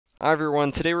Hi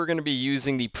everyone, today we're going to be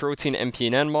using the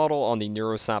ProteinMPNN model on the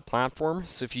Neurosnap platform.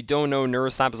 So if you don't know,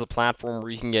 Neurosnap is a platform where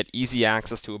you can get easy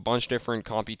access to a bunch of different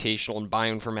computational and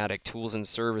bioinformatic tools and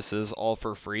services all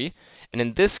for free. And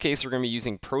in this case, we're going to be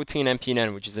using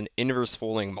ProteinMPNN, which is an inverse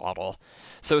folding model.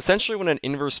 So essentially what an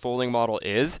inverse folding model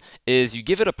is you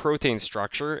give it a protein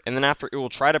structure, and then after it will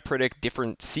try to predict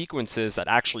different sequences that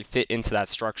actually fit into that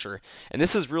structure. And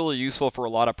this is really useful for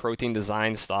a lot of protein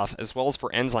design stuff, as well as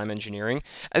for enzyme engineering,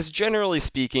 as generally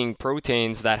speaking,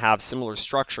 proteins that have similar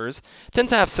structures tend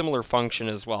to have similar function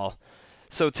as well.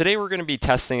 So today we're going to be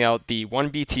testing out the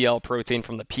 1-BTL protein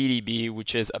from the PDB,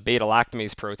 which is a beta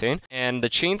lactamase protein. And the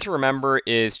chain to remember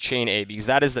is chain A, because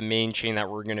that is the main chain that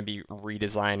we're going to be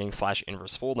redesigning /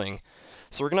 inverse folding.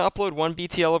 So we're going to upload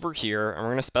 1-BTL over here, and we're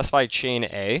going to specify chain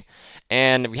A.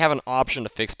 And we have an option to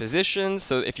fix positions.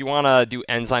 So if you want to do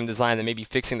enzyme design, then maybe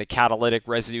fixing the catalytic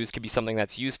residues could be something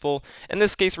that's useful. In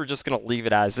this case, we're just going to leave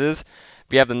it as is.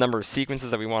 We have the number of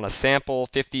sequences that we want to sample,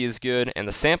 50 is good, and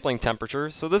the sampling temperature.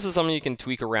 So this is something you can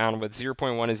tweak around with.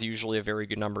 0.1 is usually a very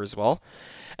good number as well.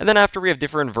 And then after we have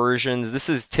different versions, this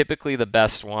is typically the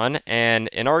best one. And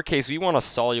in our case, we want a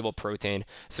soluble protein.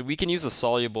 So we can use a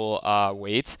soluble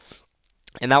weight.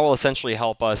 And that will essentially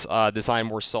help us design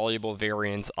more soluble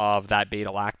variants of that beta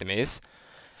lactamase.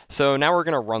 So now we're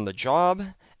going to run the job.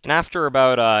 And after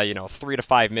about 3 to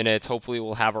 5 minutes, hopefully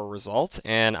we'll have our result.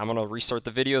 And I'm going to restart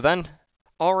the video then.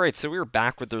 Alright, so we're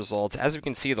back with the results. As you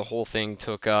can see, the whole thing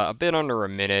took a bit under a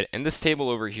minute, and this table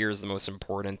over here is the most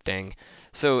important thing.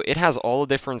 So it has all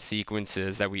the different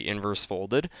sequences that we inverse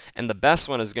folded, and the best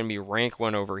one is going to be rank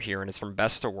 1 over here, and it's from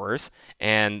best to worst,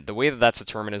 and the way that that's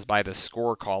determined is by the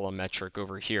score column metric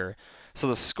over here. So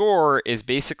the score is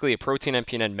basically a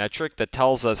ProteinMPNN metric that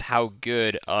tells us how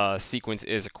good a sequence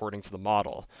is according to the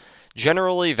model.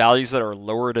 Generally, values that are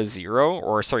lower to zero,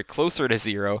 or sorry, closer to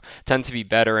zero, tend to be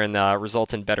better and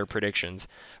result in better predictions.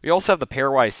 We also have the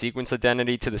pairwise sequence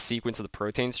identity to the sequence of the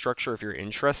protein structure if you're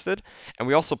interested, and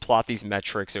we also plot these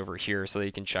metrics over here so that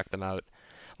you can check them out.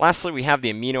 Lastly, we have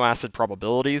the amino acid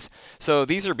probabilities. So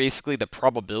these are basically the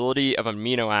probability of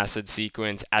amino acid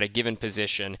sequence at a given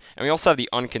position. And we also have the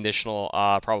unconditional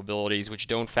probabilities, which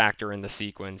don't factor in the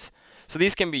sequence. So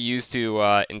these can be used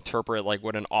to interpret like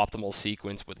what an optimal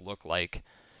sequence would look like.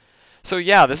 So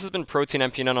yeah, this has been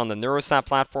ProteinMPNN on the Neurosnap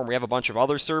platform. We have a bunch of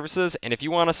other services, and if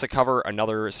you want us to cover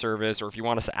another service or if you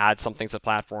want us to add something to the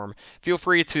platform, feel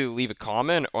free to leave a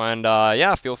comment, and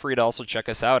yeah, feel free to also check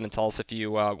us out and tell us if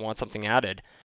you want something added.